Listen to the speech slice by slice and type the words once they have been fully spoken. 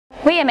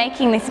We are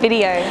making this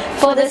video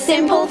for the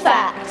simple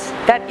fact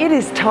that it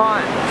is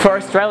time for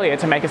Australia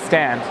to make a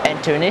stand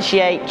and to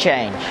initiate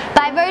change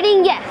by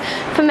voting yes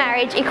for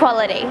marriage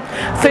equality.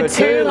 For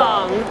too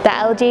long, the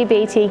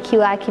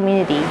LGBTQI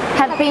community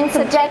have been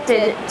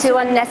subjected to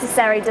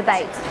unnecessary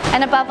debate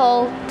and above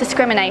all,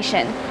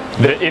 discrimination.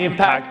 The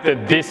impact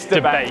that this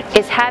debate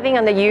is having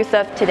on the youth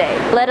of today,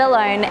 let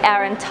alone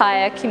our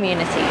entire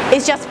community,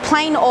 is just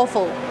plain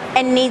awful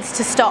and needs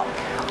to stop.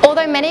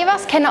 Although many of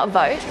us cannot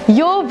vote,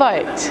 your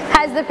vote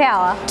has the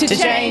power to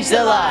change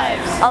the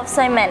lives of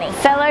so many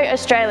fellow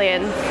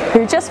Australians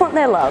who just want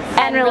their love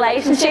and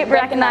relationship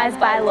recognised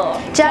by law,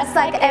 just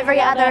like every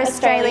other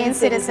Australian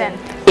citizen.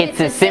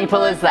 It's as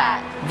simple as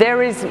that.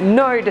 There is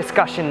no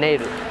discussion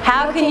needed.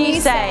 How can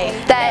you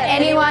say that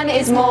anyone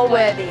is more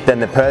worthy than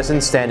the person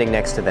standing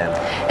next to them?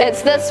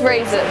 It's this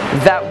reason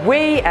that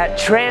we at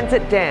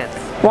Transit Dance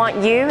want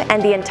you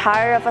and the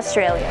entire of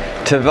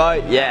Australia to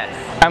vote yes.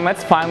 And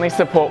let's finally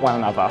support one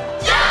another.